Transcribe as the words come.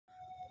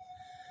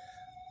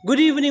Good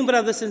evening,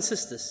 brothers and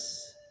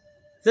sisters.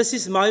 This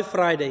is my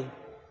Friday,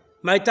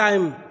 my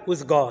time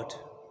with God.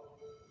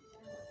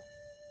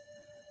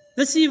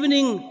 This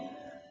evening,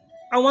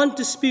 I want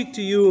to speak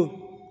to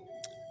you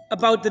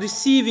about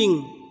receiving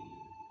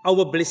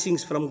our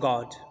blessings from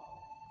God.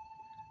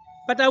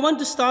 But I want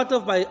to start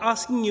off by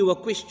asking you a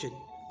question.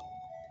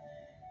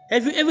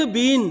 Have you ever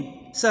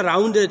been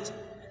surrounded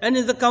and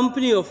in the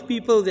company of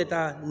people that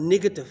are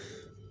negative,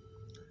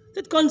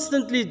 that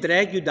constantly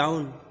drag you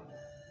down,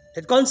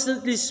 that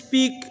constantly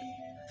speak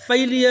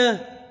failure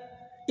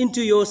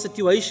into your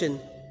situation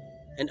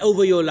and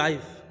over your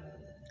life,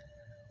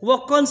 who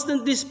are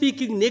constantly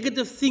speaking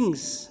negative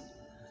things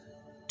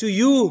to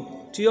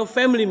you, to your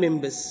family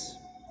members,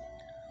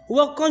 who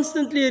are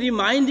constantly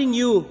reminding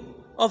you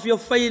of your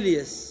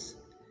failures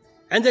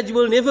and that you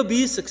will never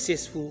be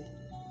successful,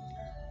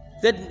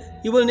 that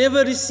you will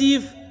never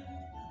receive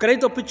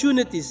great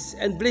opportunities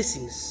and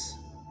blessings?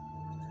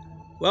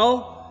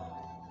 Well,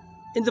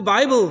 in the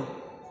Bible,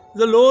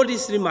 the Lord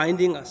is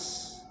reminding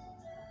us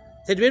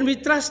that when we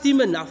trust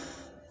Him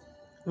enough,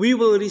 we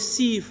will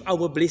receive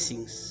our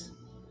blessings,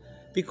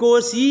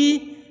 because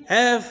He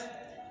have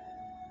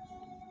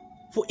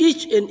for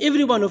each and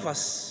every one of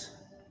us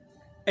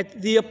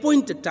at the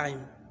appointed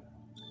time,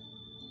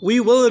 we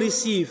will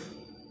receive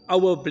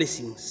our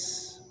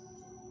blessings.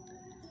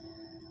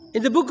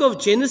 In the book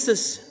of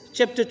Genesis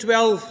chapter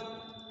 12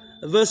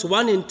 verse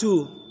 1 and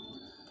 2,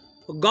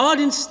 God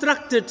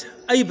instructed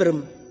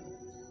Abram,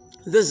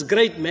 this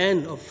great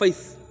man of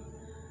faith,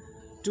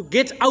 to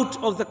get out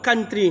of the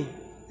country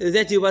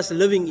that he was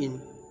living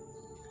in,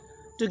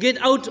 to get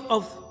out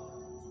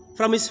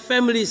from his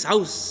family's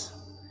house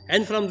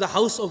and from the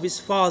house of his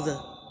father,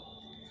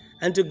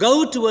 and to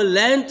go to a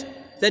land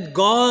that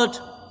God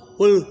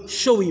will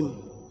show him.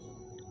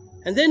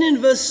 And then in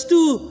verse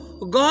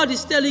 2, God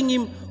is telling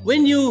him,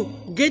 when you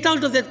get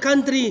out of that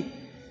country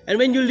and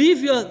when you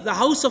leave the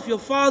house of your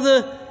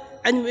father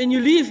and when you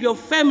leave your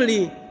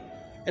family,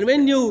 and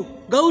when you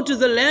go to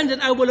the land that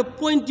I will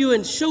appoint you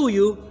and show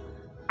you,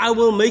 I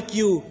will make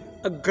you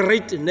a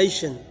great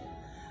nation.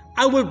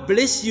 I will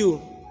bless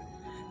you,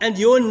 and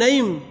your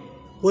name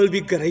will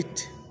be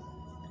great.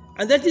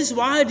 And that is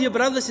why, dear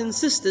brothers and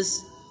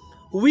sisters,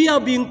 we are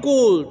being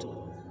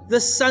called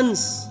the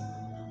sons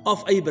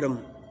of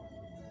Abram.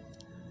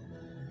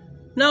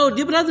 Now,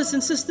 dear brothers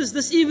and sisters,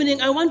 this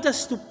evening I want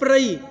us to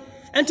pray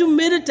and to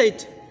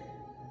meditate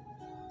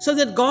so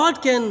that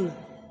God can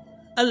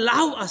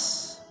allow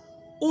us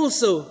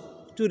also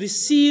to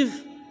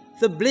receive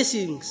the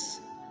blessings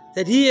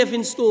that He has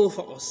in store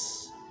for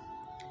us.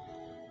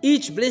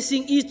 Each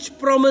blessing, each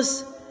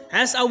promise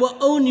has our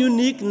own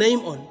unique name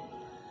on,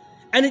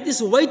 and it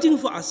is waiting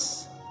for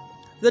us.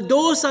 The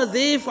doors are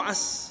there for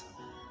us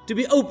to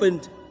be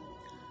opened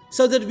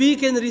so that we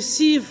can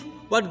receive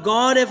what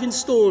God has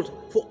installed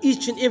for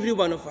each and every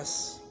one of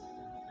us.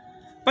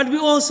 But we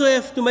also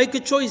have to make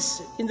a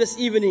choice in this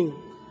evening,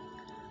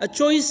 a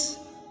choice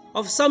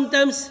of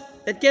sometimes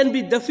that can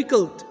be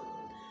difficult.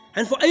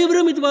 And for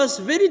Abram, it was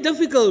very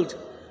difficult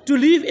to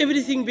leave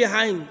everything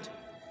behind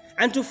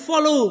and to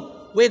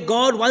follow where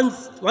God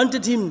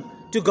wanted him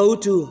to go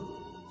to.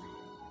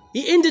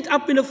 He ended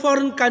up in a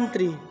foreign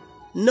country,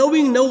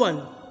 knowing no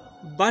one,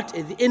 but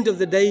at the end of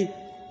the day,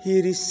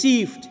 he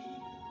received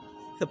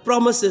the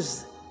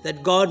promises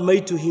that God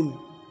made to him.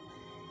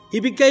 He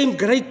became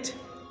great.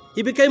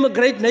 He became a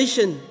great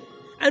nation,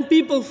 and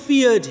people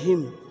feared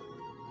him.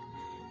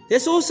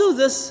 There's also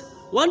this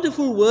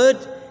wonderful word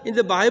in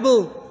the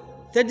Bible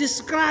that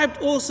described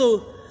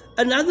also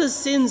another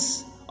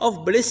sense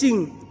of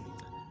blessing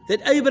that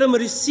Abram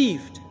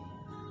received.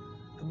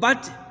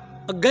 But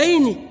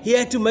again, he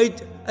had to make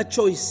a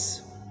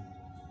choice.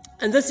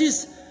 And this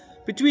is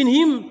between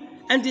him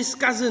and his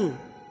cousin,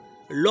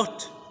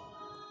 Lot.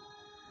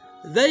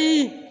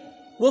 They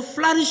were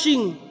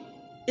flourishing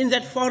in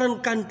that foreign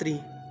country,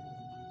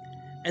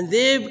 and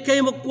there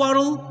became a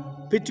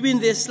quarrel between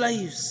their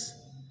slaves.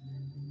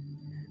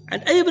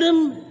 And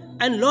Abram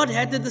and Lot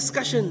had a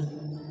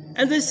discussion,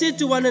 and they said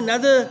to one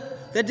another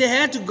that they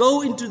had to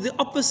go into the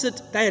opposite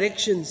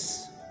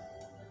directions.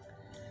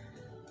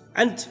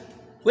 And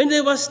when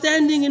they were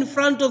standing in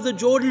front of the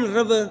Jordan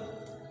River,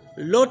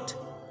 Lot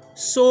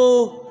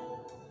saw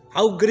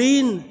how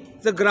green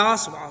the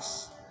grass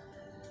was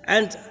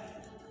and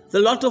the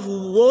lot of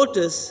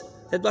waters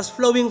that was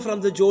flowing from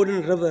the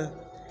Jordan River.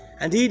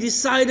 And he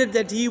decided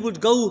that he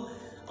would go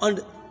on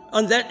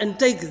that and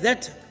take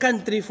that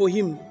country for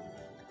him.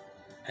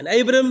 And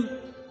Abram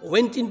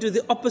went into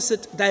the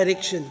opposite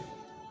direction.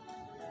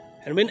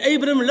 And when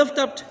Abram lifted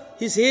up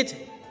his head,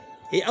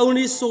 he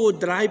only saw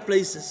dry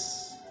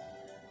places,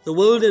 the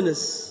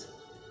wilderness.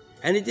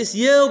 And it is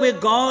here where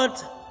God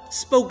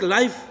spoke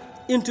life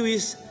into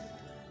his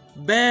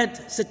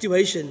bad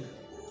situation,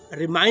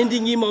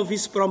 reminding him of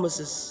his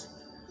promises.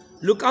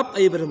 Look up,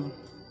 Abram.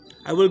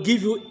 I will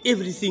give you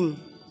everything,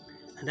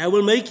 and I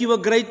will make you a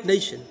great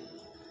nation,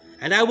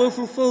 and I will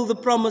fulfill the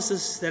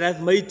promises that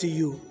I've made to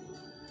you.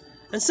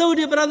 And so,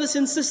 dear brothers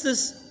and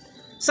sisters,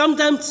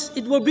 sometimes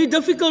it will be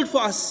difficult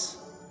for us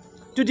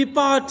to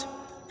depart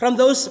from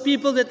those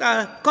people that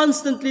are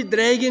constantly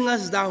dragging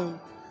us down,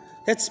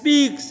 that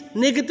speaks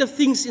negative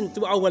things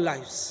into our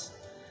lives.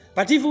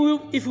 But if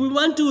we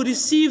want to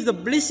receive the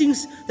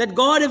blessings that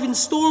God has in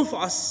store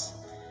for us,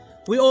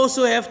 we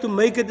also have to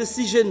make a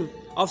decision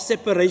of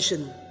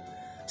separation,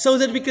 so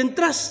that we can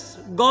trust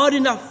God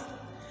enough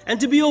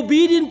and to be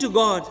obedient to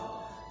God,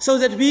 so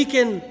that we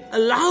can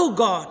allow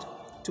God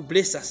to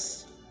bless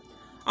us.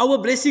 Our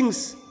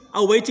blessings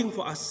are waiting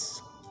for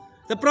us.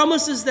 The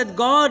promises that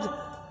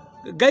God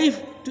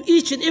gave to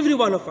each and every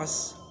one of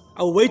us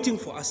are waiting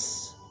for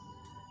us.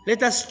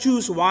 Let us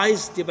choose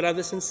wise, dear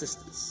brothers and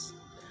sisters.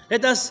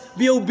 Let us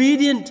be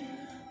obedient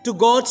to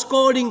God's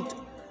calling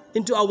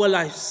into our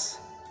lives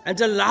and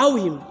allow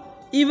Him,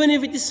 even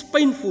if it is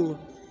painful,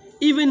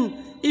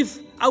 even if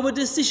our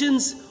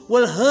decisions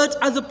will hurt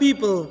other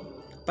people,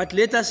 but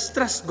let us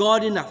trust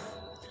God enough.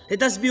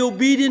 Let us be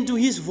obedient to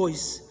His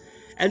voice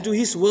and to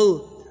His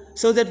will,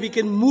 so that we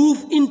can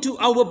move into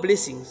our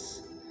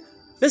blessings.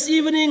 This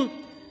evening,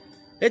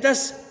 let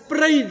us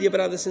pray, dear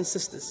brothers and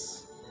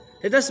sisters.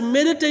 Let us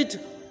meditate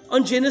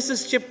on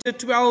Genesis chapter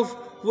 12,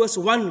 verse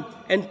 1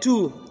 and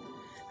 2,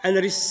 and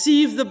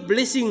receive the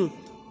blessing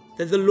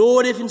that the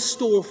Lord has in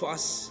store for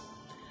us.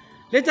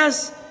 Let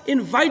us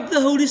invite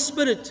the Holy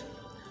Spirit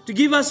to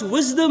give us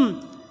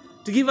wisdom,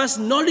 to give us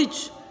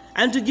knowledge,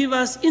 and to give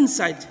us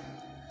insight,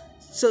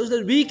 so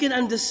that we can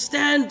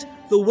understand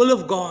the will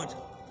of God.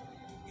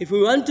 If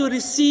we want to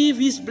receive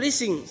His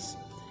blessings,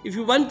 if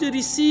we want to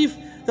receive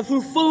the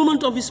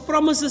fulfillment of His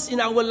promises in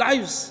our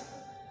lives,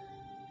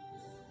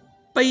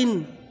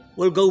 pain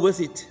will go with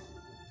it.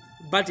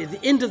 But at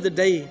the end of the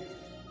day,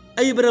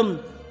 Abraham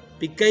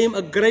became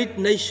a great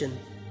nation.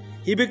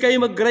 He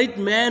became a great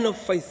man of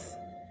faith.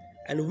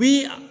 And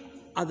we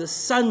are the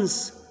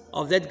sons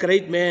of that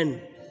great man,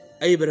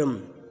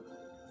 Abraham.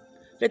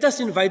 Let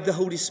us invite the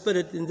Holy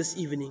Spirit in this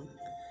evening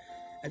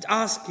and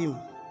ask Him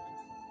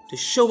to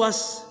show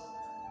us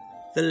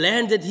the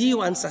land that He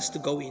wants us to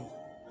go in,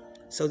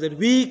 so that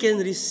we can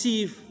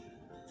receive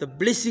the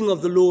blessing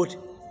of the Lord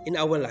in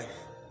our life.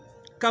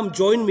 Come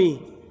join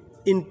me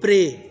in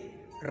prayer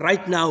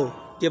right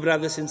now, dear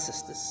brothers and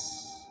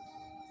sisters.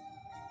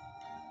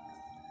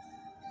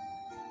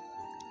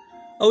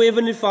 Oh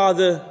Heavenly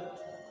Father,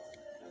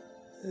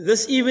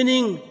 this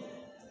evening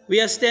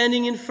we are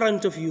standing in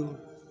front of You.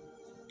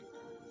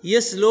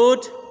 Yes,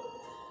 Lord,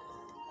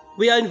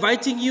 we are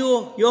inviting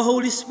You, Your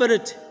Holy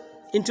Spirit,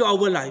 into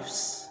our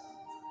lives.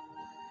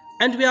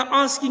 And we are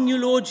asking You,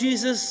 Lord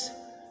Jesus,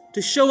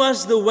 to show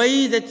us the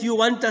way that You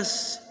want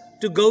us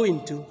to go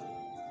into.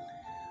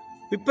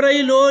 We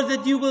pray, Lord,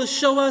 that You will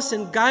show us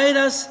and guide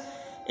us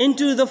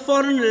into the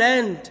foreign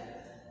land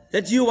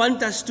that You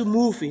want us to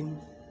move in.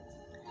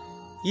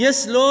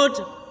 Yes, Lord,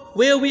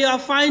 where we are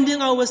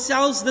finding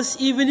ourselves this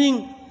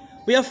evening,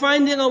 we are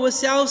finding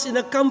ourselves in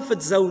a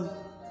comfort zone.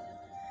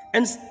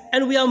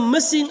 And we are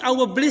missing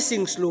our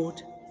blessings,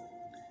 Lord.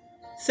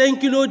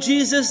 Thank You, Lord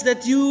Jesus,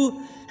 that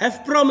You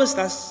have promised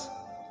us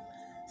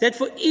that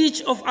for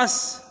each of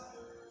us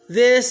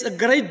there's a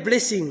great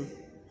blessing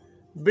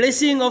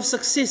of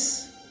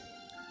success,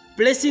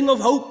 blessing of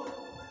hope,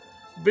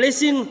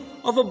 blessing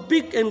of a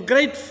big and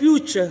great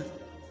future.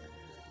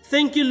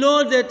 Thank You,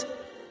 Lord, that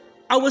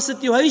our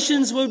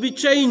situations will be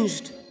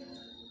changed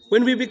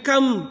when we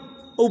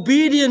become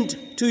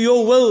obedient to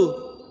Your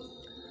will.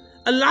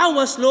 Allow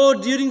us,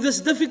 Lord, during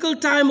this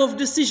difficult time of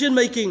decision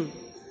making,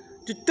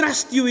 to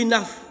trust You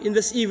enough in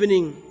this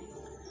evening,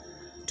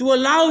 to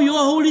allow Your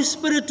Holy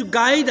Spirit to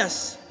guide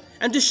us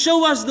and to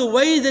show us the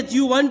way that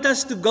You want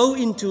us to go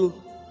into.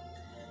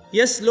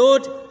 Yes,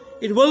 Lord,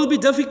 it will be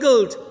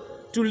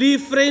difficult to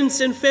leave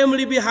friends and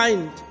family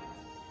behind.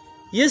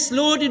 Yes,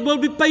 Lord, it will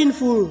be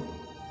painful,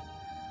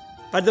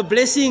 but the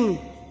blessing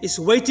is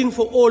waiting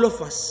for all of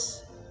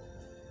us.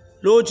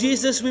 Lord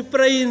Jesus, we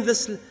pray in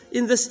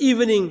this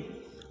evening,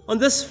 on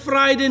this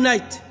Friday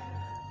night,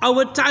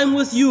 our time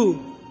with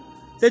You,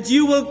 that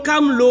You will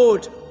come,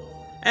 Lord,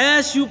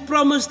 as You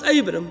promised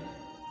Abraham,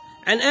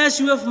 and as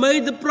You have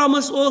made the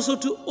promise also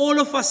to all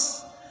of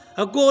us,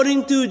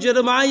 according to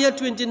Jeremiah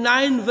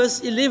 29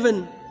 verse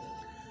 11,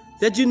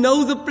 that You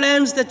know the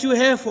plans that You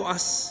have for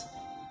us,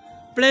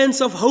 plans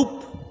of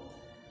hope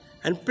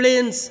and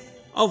plans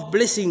of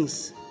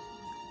blessings.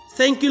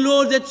 Thank You,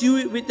 Lord,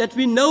 that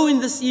we know in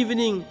this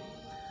evening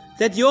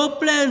that Your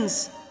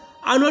plans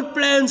are not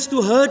plans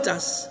to hurt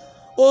us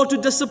or to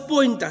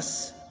disappoint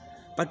us,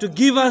 but to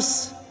give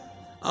us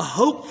a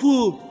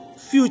hopeful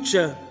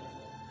future,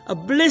 a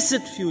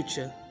blessed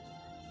future.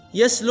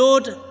 Yes,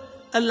 Lord,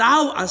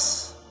 allow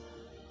us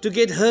to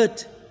get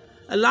hurt.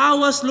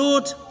 Allow us,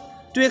 Lord,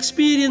 to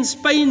experience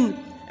pain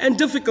and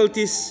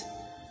difficulties,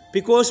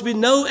 because we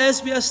know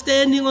as we are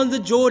standing on the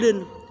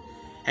Jordan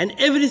and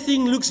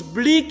everything looks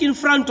bleak in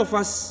front of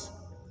us,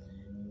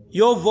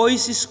 Your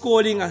voice is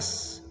calling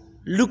us,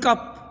 look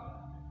up,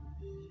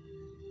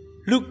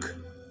 look,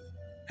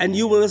 and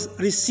you will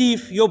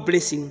receive Your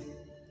blessing.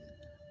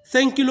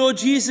 Thank You, Lord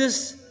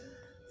Jesus,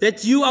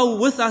 that You are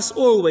with us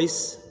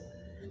always,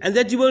 and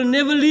that You will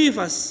never leave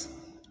us,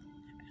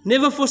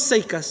 never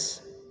forsake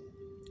us.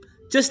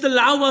 just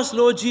allow us,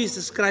 Lord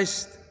Jesus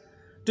Christ,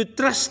 to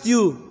trust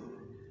you,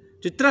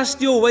 to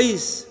trust your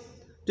ways,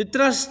 to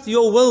trust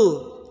your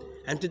will,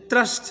 and to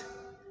trust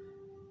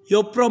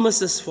your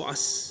promises for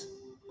us.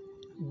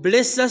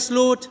 Bless us,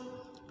 Lord.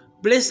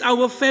 Bless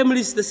our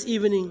families this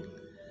evening.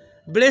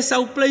 Bless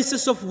our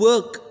places of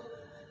work.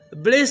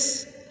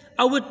 Bless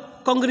our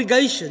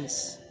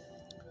congregations.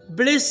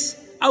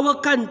 Bless our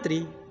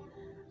country.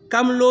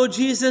 Come, Lord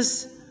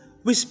Jesus,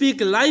 we speak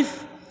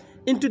life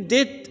into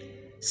dead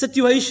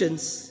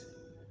situations.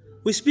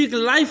 We speak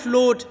life,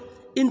 Lord,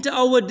 into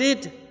our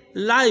dead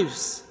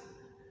lives.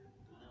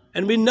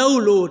 And we know,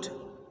 Lord,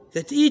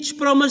 that each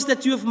promise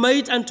that you have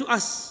made unto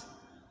us,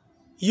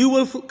 you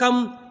will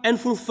come and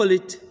fulfill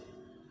it.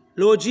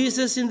 Lord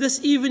Jesus, in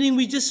this evening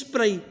we just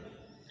pray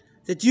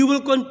that you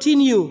will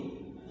continue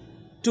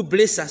to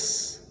bless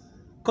us.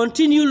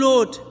 Continue,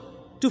 Lord,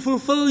 to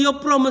fulfill your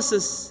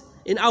promises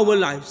in our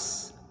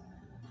lives.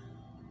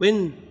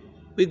 When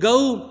we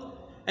go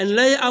and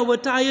lay our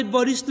tired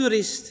bodies to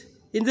rest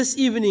in this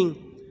evening,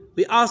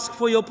 we ask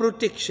for your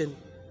protection.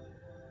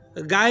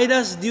 Guide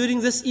us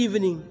during this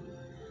evening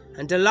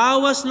and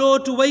allow us,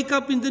 Lord, to wake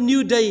up in the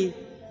new day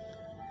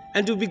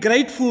and to be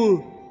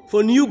grateful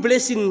for new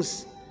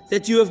blessings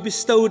that you have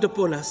bestowed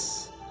upon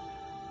us.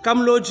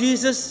 Come, Lord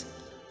Jesus,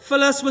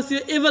 fill us with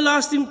your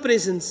everlasting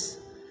presence.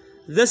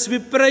 This we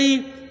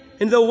pray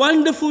in the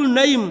wonderful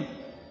name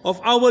of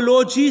our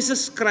Lord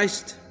Jesus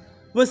Christ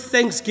with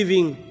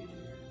thanksgiving.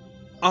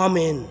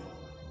 Amen.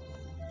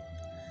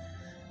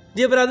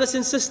 Dear brothers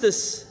and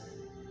sisters,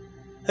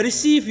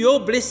 receive your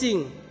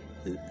blessing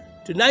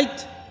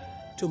tonight,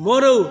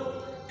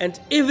 tomorrow, and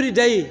every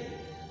day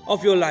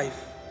of your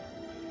life.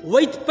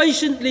 Wait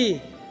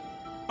patiently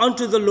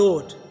unto the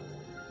Lord,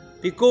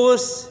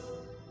 because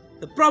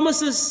the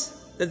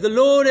promises that the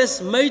Lord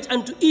has made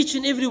unto each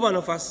and every one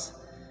of us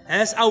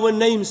has our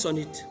names on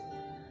it.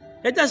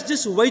 Let us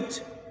just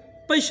wait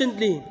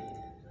patiently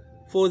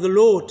for the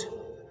Lord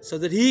so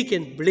that He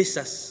can bless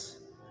us.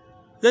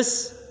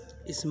 This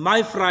is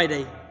my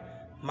Friday,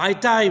 my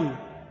time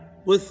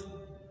with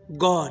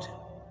God.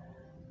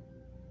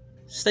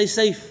 Stay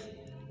safe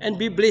and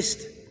be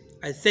blessed.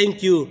 I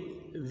thank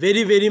you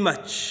very, very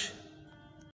much.